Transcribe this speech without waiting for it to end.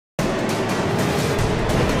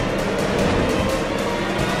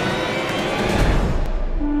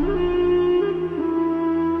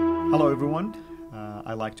everyone.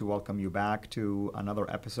 I'd like to welcome you back to another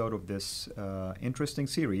episode of this interesting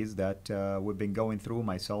series that we've been going through,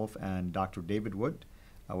 myself and Dr. David Wood,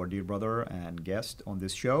 our dear brother and guest on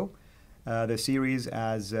this show. The series,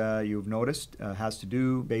 as you've noticed, has to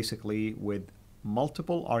do basically with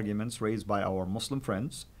multiple arguments raised by our Muslim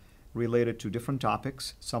friends related to different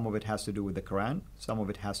topics. Some of it has to do with the Quran, some of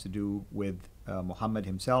it has to do with Muhammad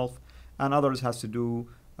himself, and others has to do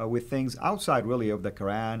with things outside really of the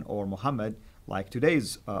Quran or Muhammad, like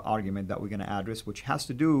today's argument that we're going to address, which has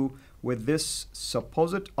to do with this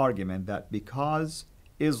supposed argument that because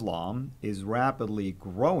Islam is rapidly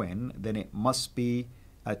growing, then it must be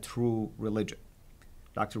a true religion.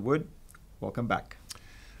 Dr. Wood, welcome back.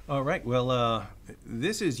 All right. Well,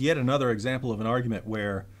 this is yet another example of an argument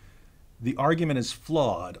where the argument is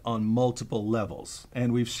flawed on multiple levels.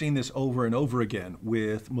 And we've seen this over and over again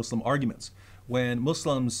with Muslim arguments. When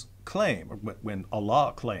Muslims claim, or when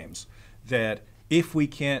Allah claims, that if we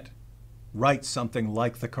can't write something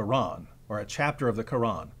like the Quran or a chapter of the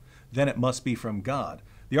Quran, then it must be from God.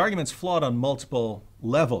 The argument's flawed on multiple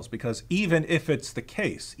levels, because even if it's the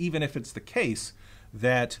case,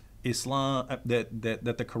 that Islam, that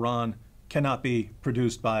the Quran cannot be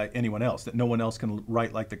produced by anyone else, that no one else can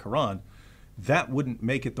write like the Quran, that wouldn't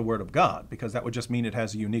make it the word of God, because that would just mean it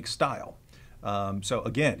has a unique style. So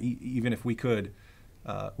again, even if we couldn't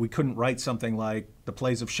write something like the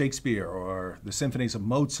plays of Shakespeare or the symphonies of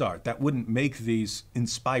Mozart, that wouldn't make these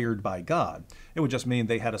inspired by God. It would just mean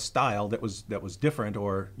they had a style that was different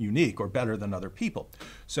or unique or better than other people.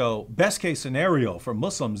 So best case scenario for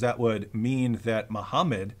Muslims, that would mean that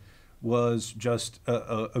Muhammad was just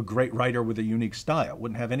a great writer with a unique style.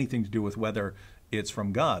 Wouldn't have anything to do with whether it's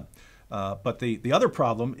from God. But the other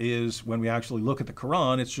problem is when we actually look at the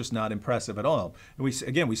Quran, it's just not impressive at all. And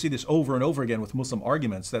we see this over and over again with Muslim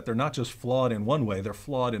arguments, that they're not just flawed in one way, they're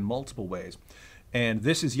flawed in multiple ways. And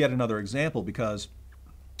this is yet another example, because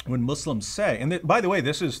when Muslims say, and by the way,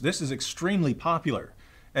 this is extremely popular.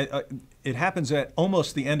 It happens at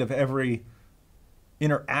almost the end of every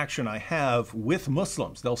interaction I have with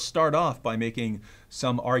Muslims. They'll start off by making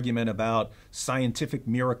some argument about scientific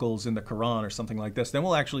miracles in the Quran or something like this. Then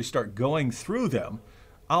we'll actually start going through them.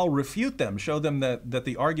 I'll refute them, show them that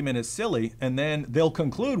the argument is silly, and then they'll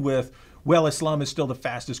conclude with, well, Islam is still the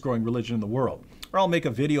fastest growing religion in the world. Or I'll make a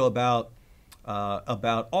video about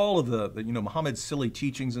all of the Muhammad's silly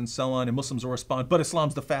teachings and so on, and Muslims will respond, but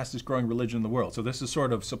Islam's the fastest growing religion in the world. So this is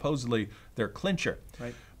sort of supposedly their clincher.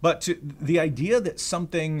 Right. But the idea that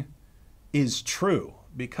something is true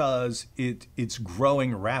because it's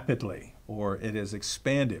growing rapidly or it has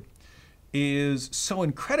expanded is so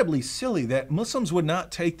incredibly silly that Muslims would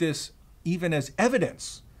not take this even as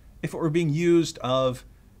evidence if it were being used of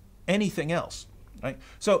anything else. Right?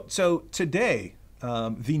 So today,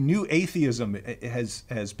 the new atheism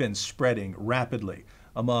has been spreading rapidly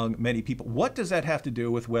among many people. What does that have to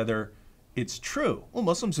do with whether it's true? Well,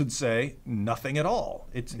 Muslims would say nothing at all.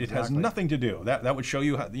 It has nothing to do. That would show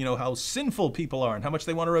you how sinful people are and how much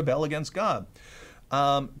they want to rebel against God.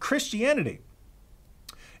 Christianity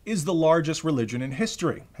is the largest religion in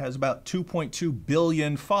history. Has about 2.2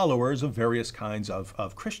 billion followers of various kinds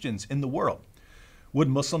of Christians in the world. Would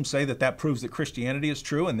Muslims say that proves that Christianity is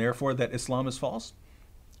true and therefore that Islam is false?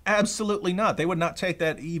 Absolutely not. They would not take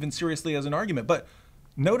that even seriously as an argument. But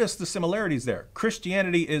notice the similarities there.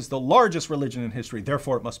 Christianity is the largest religion in history,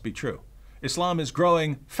 therefore it must be true. Islam is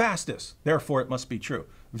growing fastest, therefore it must be true.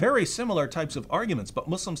 Very similar types of arguments, but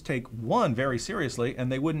Muslims take one very seriously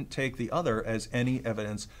and they wouldn't take the other as any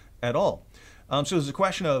evidence at all. So there's a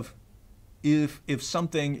question of if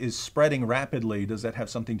something is spreading rapidly, does that have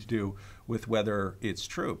something to do with whether it's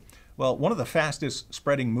true? Well, one of the fastest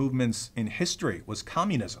spreading movements in history was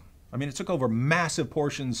communism. I mean, it took over massive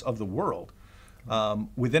portions of the world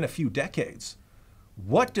within a few decades.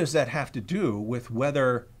 What does that have to do with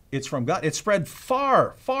whether it's from God? It spread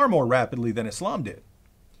far, far more rapidly than Islam did.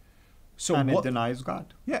 So and it denies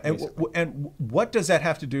God. Yeah, and what does that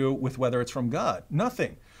have to do with whether it's from God?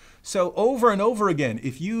 Nothing. So over and over again,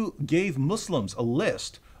 if you gave Muslims a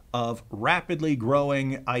list of rapidly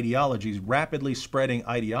growing ideologies, rapidly spreading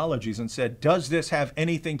ideologies, and said, does this have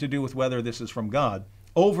anything to do with whether this is from God?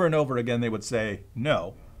 Over and over again, they would say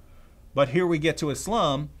no. But here we get to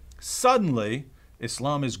Islam. Suddenly,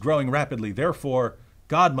 Islam is growing rapidly. Therefore,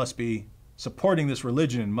 God must be supporting this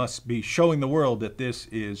religion, must be showing the world that this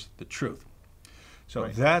is the truth. So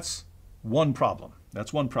that's one problem.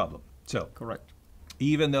 That's one problem. So correct.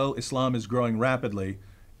 Even though Islam is growing rapidly,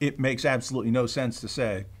 it makes absolutely no sense to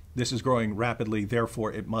say this is growing rapidly,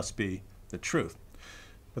 therefore it must be the truth.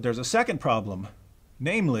 But there's a second problem,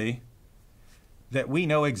 namely, that we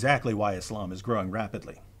know exactly why Islam is growing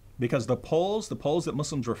rapidly. Because the polls that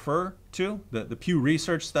Muslims refer to, the Pew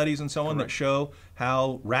Research studies and so on, Correct. that show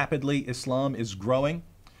how rapidly Islam is growing,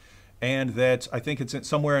 and that I think it's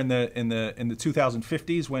somewhere in the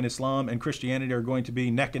 2050s when Islam and Christianity are going to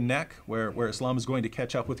be neck and neck, where Islam is going to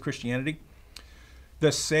catch up with Christianity.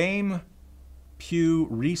 The same Pew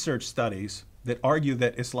Research studies that argue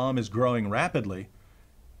that Islam is growing rapidly,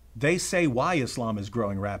 they say why Islam is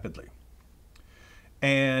growing rapidly.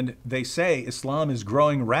 And they say Islam is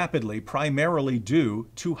growing rapidly primarily due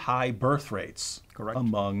to high birth rates. Correct.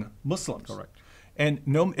 Among Muslims. Correct. And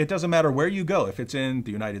no, it doesn't matter where you go, if it's in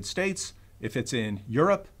the United States, if it's in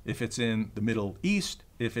Europe, if it's in the Middle East,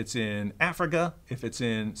 if it's in Africa, if it's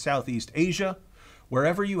in Southeast Asia,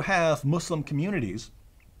 wherever you have Muslim communities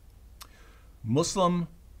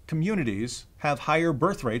have higher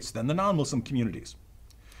birth rates than the non-Muslim communities.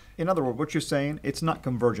 In other words, what you're saying, it's not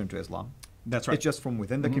convergent to Islam. That's right. It's just from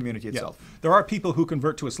within the community itself. Yeah. There are people who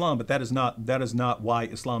convert to Islam, but that is not why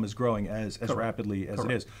Islam is growing as rapidly as it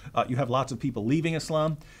is. You have lots of people leaving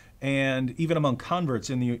Islam, and even among converts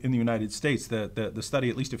in the United States, the study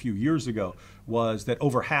at least a few years ago was that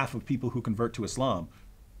over half of people who convert to Islam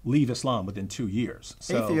leave Islam within 2 years.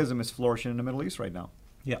 So, atheism is flourishing in the Middle East right now.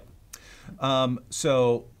 Yeah.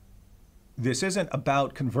 So this isn't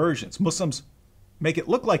about conversions. Muslims make it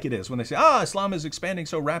look like it is when they say, Islam is expanding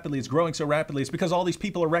so rapidly, it's growing so rapidly. It's because all these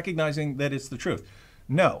people are recognizing that it's the truth.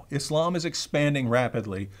 No, Islam is expanding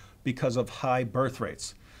rapidly because of high birth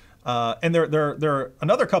rates. And there are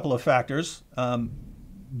another couple of factors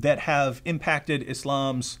that have impacted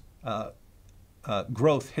Islam's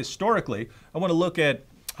growth historically. I want to look at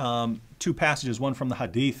two passages, one from the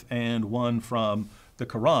Hadith and one from the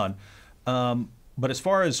Quran. But as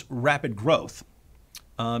far as rapid growth,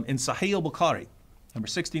 in Sahih al-Bukhari, number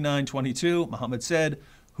 6922, Muhammad said,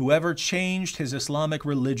 "Whoever changed his Islamic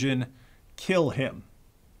religion, kill him."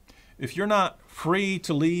 If you're not free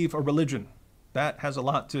to leave a religion, that has a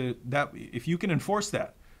lot to that. If you can enforce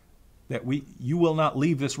that you will not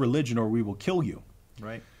leave this religion or we will kill you.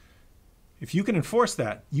 Right. If you can enforce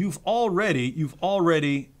that, you've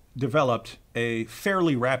already developed a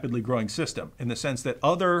fairly rapidly growing system, in the sense that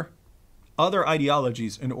other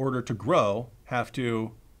ideologies, in order to grow, have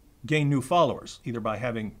to gain new followers, either by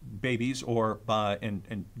having babies or by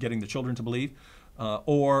and getting the children to believe,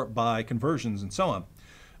 or by conversions and so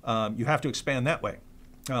on. You have to expand that way.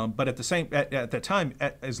 But at that time,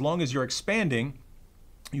 as long as you're expanding,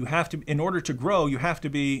 you have to, in order to grow, you have to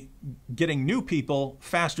be getting new people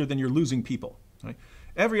faster than you're losing people. Right?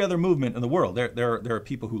 Every other movement in the world, there are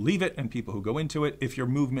people who leave it and people who go into it. If your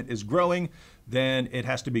movement is growing, then it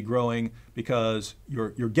has to be growing because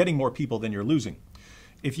you're getting more people than you're losing.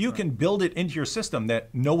 If you can build it into your system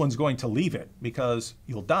that no one's going to leave it because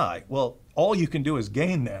you'll die, well, all you can do is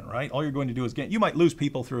gain then, right? All you're going to do is gain. You might lose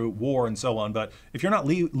people through war and so on, but if you're not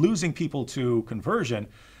losing people to conversion,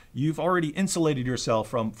 you've already insulated yourself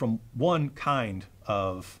from one kind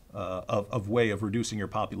of way of reducing your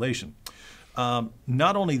population.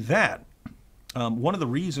 Not only that, one of the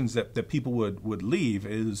reasons that people would leave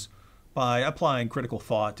is by applying critical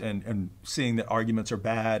thought and seeing that arguments are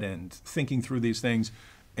bad and thinking through these things.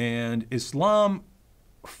 And Islam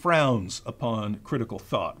frowns upon critical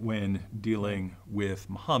thought when dealing with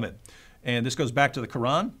Muhammad. And this goes back to the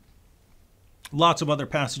Quran. Lots of other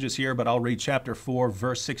passages here, but I'll read chapter 4,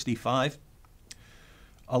 verse 65.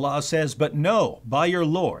 Allah says, "But know, by your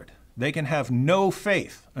Lord, they can have no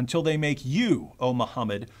faith until they make you, O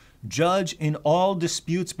Muhammad, judge in all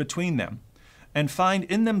disputes between them, and find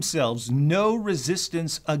in themselves no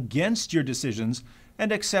resistance against your decisions,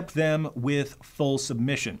 and accept them with full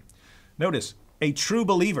submission." Notice, a true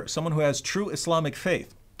believer, someone who has true Islamic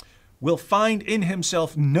faith, will find in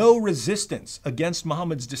himself no resistance against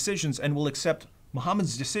Muhammad's decisions and will accept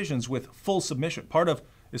Muhammad's decisions with full submission. Part of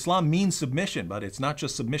Islam means submission, but it's not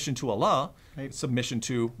just submission to Allah, it's submission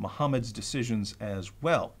to Muhammad's decisions as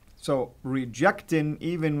well. So rejecting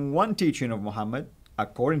even one teaching of Muhammad,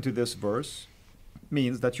 according to this verse,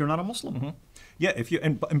 means that you're not a Muslim. Mm-hmm. Yeah, if you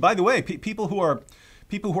and by the way, people who are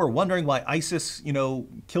wondering why ISIS,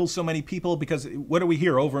 kills so many people, because what do we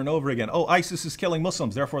hear over and over again? Oh, ISIS is killing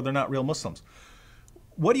Muslims, therefore they're not real Muslims.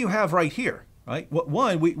 What do you have right here? Right?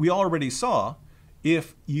 One, we already saw,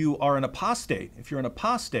 if you are an apostate,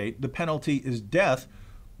 the penalty is death.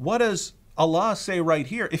 What does Allah say right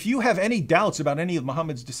here? If you have any doubts about any of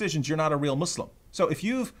Muhammad's decisions, you're not a real Muslim. So if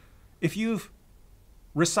you've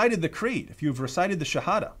recited the creed, if you've recited the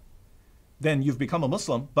Shahada, then you've become a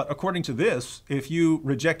Muslim. But according to this, if you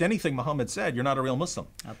reject anything Muhammad said, you're not a real Muslim.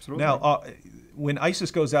 Absolutely. Now, when ISIS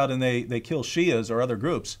goes out and they kill Shias or other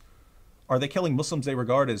groups, Are they killing Muslims they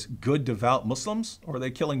regard as good, devout Muslims, or are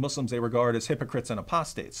they killing Muslims they regard as hypocrites and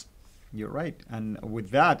apostates? You're right. And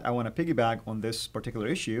with that, I want to piggyback on this particular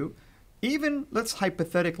issue. Even let's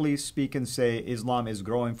hypothetically speak and say Islam is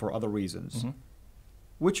growing for other reasons. Mm-hmm.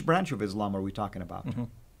 Which branch of Islam are we talking about? Mm-hmm.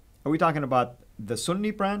 Are we talking about the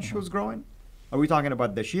Sunni branch Mm-hmm. who's growing? Are we talking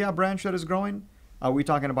about the Shia branch that is growing? Are we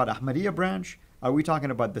talking about Ahmadiyya branch? Are we talking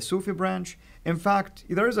about the Sufi branch? In fact,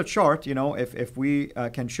 there is a chart, if we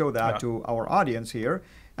can show that to our audience here,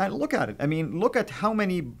 and look at it. I mean, look at how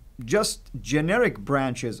many just generic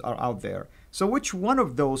branches are out there. So which one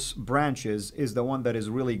of those branches is the one that is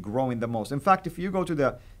really growing the most? In fact, if you go to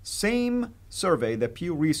the same survey, the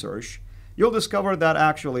Pew Research, you'll discover that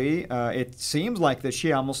actually it seems like the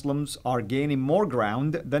Shia Muslims are gaining more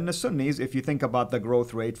ground than the Sunnis if you think about the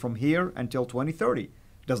growth rate from here until 2030.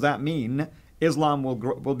 Does that mean Islam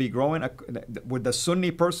will be growing? Would the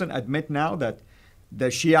Sunni person admit now that the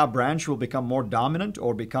Shia branch will become more dominant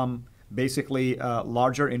or become basically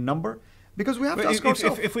larger in number? Because we have to ask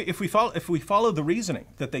ourselves. If we follow the reasoning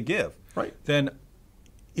that they give, right, then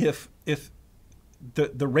if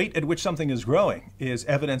the rate at which something is growing is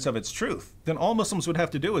evidence of its truth, then all Muslims would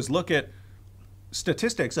have to do is look at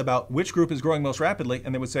statistics about which group is growing most rapidly,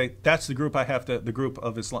 and they would say, that's the group the group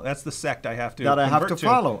of Islam, that's the sect I have to that I have to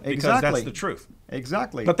follow. Because exactly. that's the truth.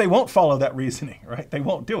 Exactly. But they won't follow that reasoning, right? They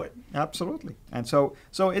won't do it. Absolutely. And so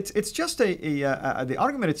it's just the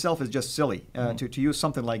argument itself is just silly to use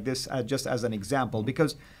something like this just as an example,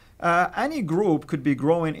 because any group could be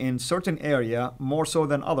growing in certain area more so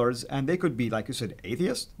than others, and they could be, like you said,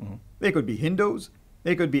 atheists. They could be Hindus.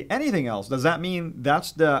 They could be anything else. Does that mean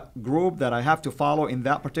that's the group that I have to follow in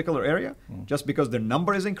that particular area just because their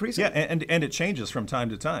number is increasing? Yeah, and it changes from time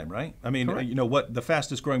to time, right? I mean, Correct. What the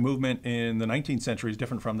fastest growing movement in the 19th century is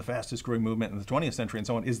different from the fastest growing movement in the 20th century and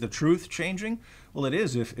so on. Is the truth changing? Well, it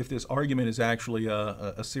is if this argument is actually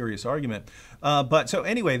a serious argument. But so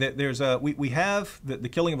anyway, we have the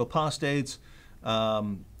killing of apostates.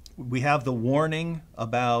 We have the warning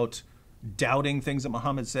about doubting things that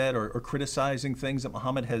Muhammad said or criticizing things that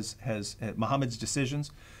Muhammad has Muhammad's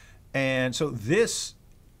decisions. And so this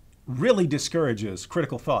really discourages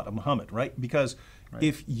critical thought of Muhammad, right? Because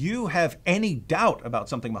if you have any doubt about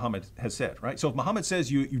something Muhammad has said, right? So if Muhammad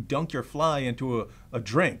says you dunk your fly into a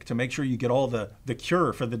drink to make sure you get all the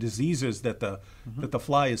cure for the diseases that the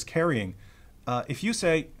fly is carrying, if you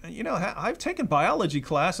say, I've taken biology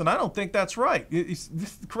class and I don't think that's right. The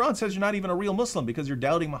Quran says you're not even a real Muslim because you're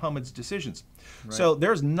doubting Muhammad's decisions. Right. So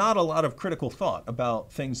there's not a lot of critical thought about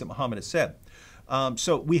things that Muhammad has said.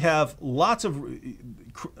 So we have lots of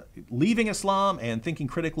leaving Islam and thinking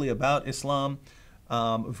critically about Islam,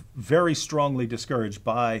 very strongly discouraged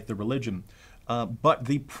by the religion. But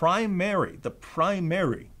the primary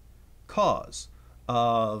cause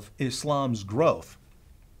of Islam's growth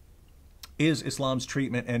is Islam's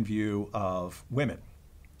treatment and view of women.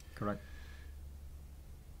 Correct.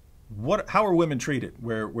 How are women treated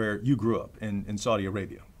where you grew up in Saudi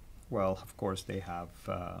Arabia? Well, of course, they have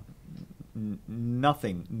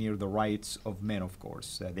nothing near the rights of men, of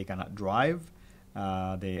course. They cannot drive.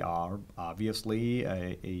 They are obviously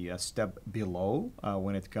a step below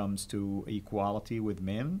when it comes to equality with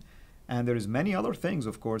men. And there's many other things,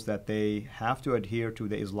 of course, that they have to adhere to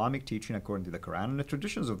the Islamic teaching according to the Quran and the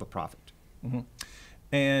traditions of the Prophet. Mm-hmm.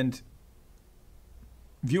 And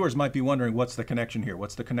viewers might be wondering, what's the connection here?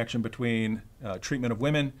 What's the connection between treatment of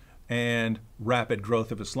women and rapid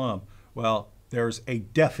growth of Islam? Well, there's a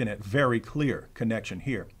definite, very clear connection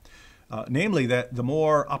here. Namely that the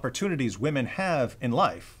more opportunities women have in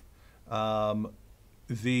life,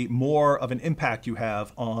 the more of an impact you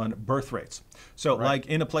have on birth rates. So like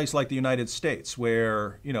in a place like the United States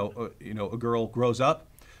where, a girl grows up,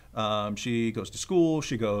 she goes to school,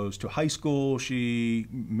 she goes to high school,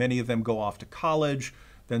 many of them go off to college,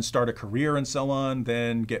 then start a career and so on,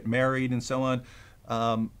 then get married and so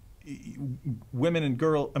on. Women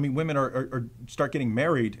are start getting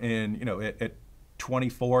married at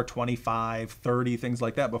 24, 25, 30, things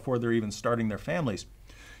like that before they're even starting their families.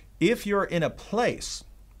 If you're in a place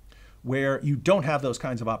where you don't have those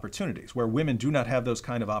kinds of opportunities, where women do not have those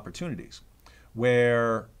kind of opportunities,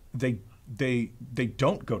 where they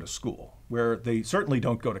don't go to school, where they certainly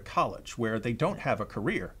don't go to college, where they don't have a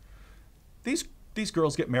career, these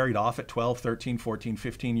girls get married off at 12, 13, 14,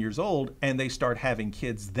 15 years old, and they start having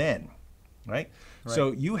kids then, right?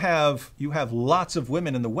 So you have lots of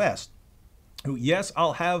women in the West who, yes,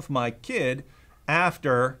 I'll have my kid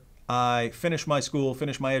after I finish my school,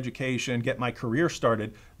 finish my education, get my career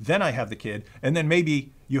started, then I have the kid, and then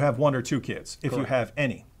maybe you have one or two kids, if you have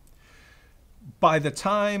any. By the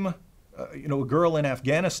time a girl in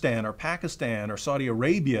Afghanistan or Pakistan or Saudi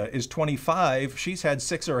Arabia is 25, she's had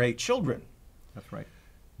 6 or 8 children. That's right.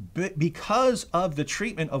 But because of the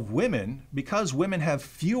treatment of women, because women have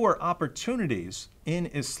fewer opportunities in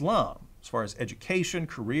Islam, as far as education,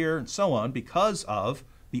 career, and so on, because of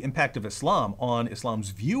the impact of Islam on Islam's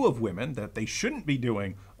view of women, that they shouldn't be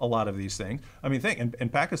doing a lot of these things. I mean, think, in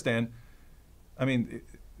Pakistan, I mean,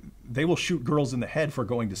 they will shoot girls in the head for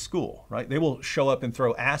going to school, right? They will show up and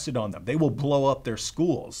throw acid on them. They will blow up their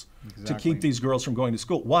schools to keep these girls from going to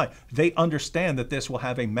school. Why? They understand that this will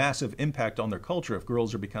have a massive impact on their culture if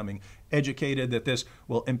girls are becoming educated, that this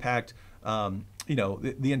will impact the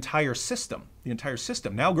entire system. The entire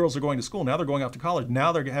system. Now girls are going to school. Now they're going off to college.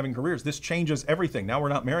 Now they're having careers. This changes everything. Now we're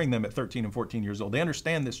not marrying them at 13 and 14 years old. They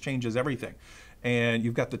understand this changes everything. And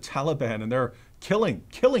you've got the Taliban, and they're killing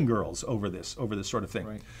girls over this sort of thing.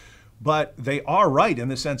 Right. But they are right in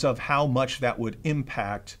the sense of how much that would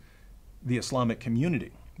impact the Islamic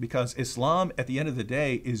community. Because Islam, at the end of the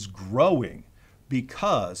day, is growing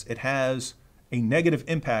because it has a negative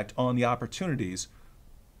impact on the opportunities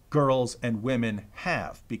girls and women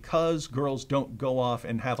have. Because girls don't go off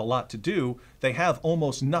and have a lot to do, they have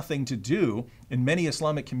almost nothing to do in many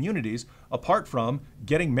Islamic communities apart from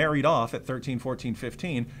getting married off at 13, 14,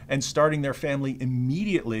 15 and starting their family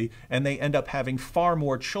immediately, and they end up having far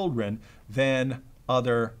more children than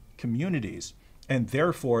other communities. And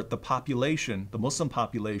therefore, the population, the Muslim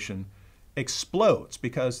population, explodes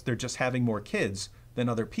because they're just having more kids than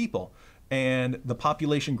other people. And the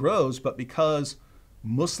population grows, but because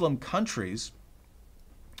Muslim countries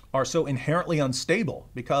are so inherently unstable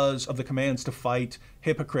because of the commands to fight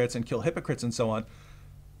hypocrites and kill hypocrites and so on,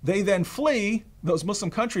 they then flee those Muslim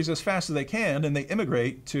countries as fast as they can, and they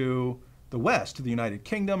immigrate to the West, to the United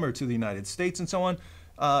Kingdom or to the United States and so on.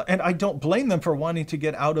 And I don't blame them for wanting to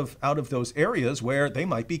get out of those areas where they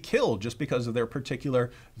might be killed just because of their particular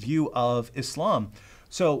view of Islam.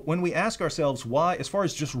 So when we ask ourselves why, as far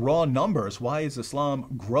as just raw numbers, why is Islam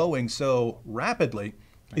growing so rapidly?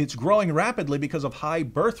 It's growing rapidly because of high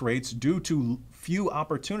birth rates due to few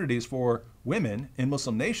opportunities for women in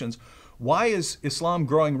Muslim nations. Why is Islam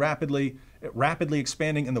growing rapidly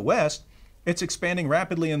expanding in the West? It's expanding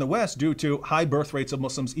rapidly in the West due to high birth rates of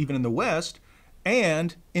Muslims even in the West,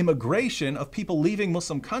 and immigration of people leaving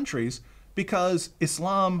Muslim countries, because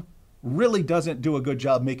Islam really doesn't do a good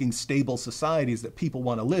job making stable societies that people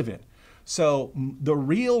want to live in. So the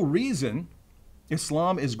real reason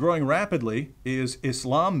Islam is growing rapidly is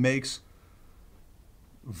Islam makes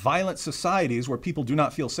violent societies where people do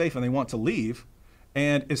not feel safe and they want to leave.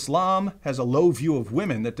 And Islam has a low view of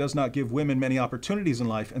women that does not give women many opportunities in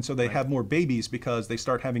life. And so they have more babies because they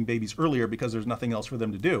start having babies earlier because there's nothing else for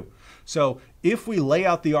them to do. So if we lay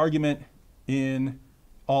out the argument in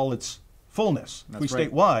all its fullness, if we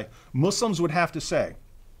state why, Muslims would have to say,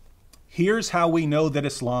 here's how we know that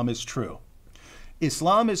Islam is true.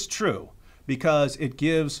 Islam is true because it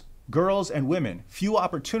gives girls and women few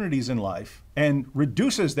opportunities in life and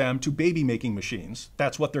reduces them to baby-making machines.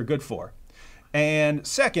 That's what they're good for. And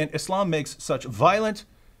second, Islam makes such violent,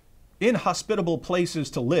 inhospitable places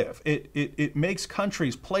to live. It makes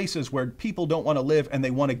countries places where people don't want to live and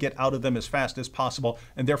they want to get out of them as fast as possible.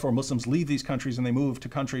 And therefore, Muslims leave these countries and they move to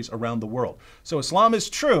countries around the world. So Islam is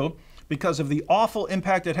true because of the awful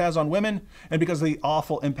impact it has on women and because of the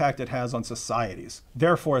awful impact it has on societies.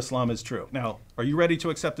 Therefore, Islam is true. Now, are you ready to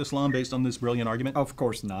accept Islam based on this brilliant argument? Of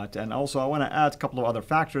course not. And also, I want to add a couple of other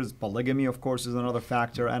factors. Polygamy, of course, is another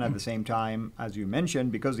factor. And at the same time, as you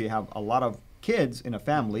mentioned, because you have a lot of kids in a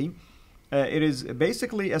family, it is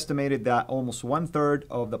basically estimated that almost 1/3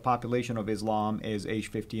 of the population of Islam is age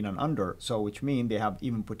 15 and under. So, which means they have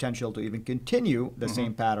even potential to even continue the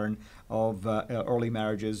same pattern of early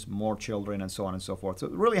marriages, more children, and so on and so forth. So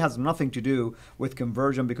it really has nothing to do with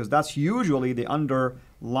conversion, because that's usually the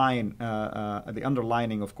underlying,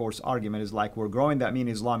 of course, argument is like, we're growing, that means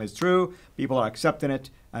Islam is true, people are accepting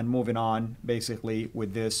it and moving on basically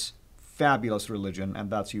with this fabulous religion, and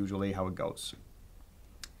that's usually how it goes.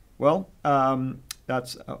 Well,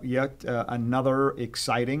 that's yet another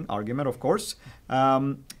exciting argument, of course.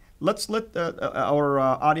 Let's let our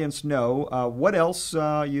audience know what else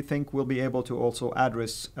you think we'll be able to also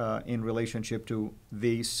address in relationship to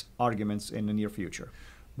these arguments in the near future.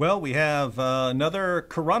 Well, we have another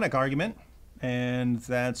Quranic argument, and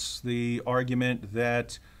that's the argument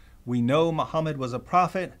that we know Muhammad was a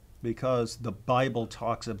prophet because the Bible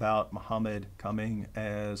talks about Muhammad coming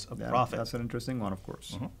as a prophet. That's an interesting one, of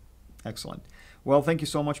course. Excellent. Well, thank you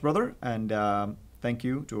so much, brother, and thank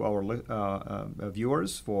you to our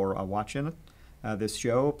viewers for watching this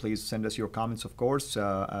show. Please send us your comments, of course,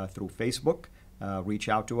 through Facebook reach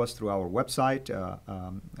out to us through our website.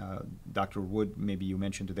 Dr. Wood, maybe you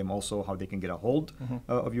mentioned to them also how they can get a hold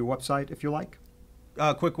of your website if you like.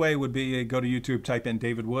 Quick way would be go to YouTube, type in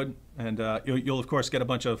David Wood, and you'll of course get a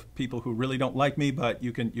bunch of people who really don't like me, but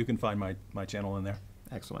you can find my channel in there.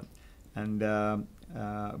 Excellent. And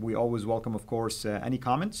we always welcome, of course, any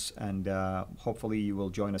comments, and hopefully you will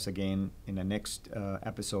join us again in the next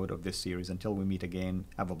episode of this series. Until we meet again,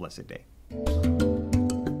 have a blessed day.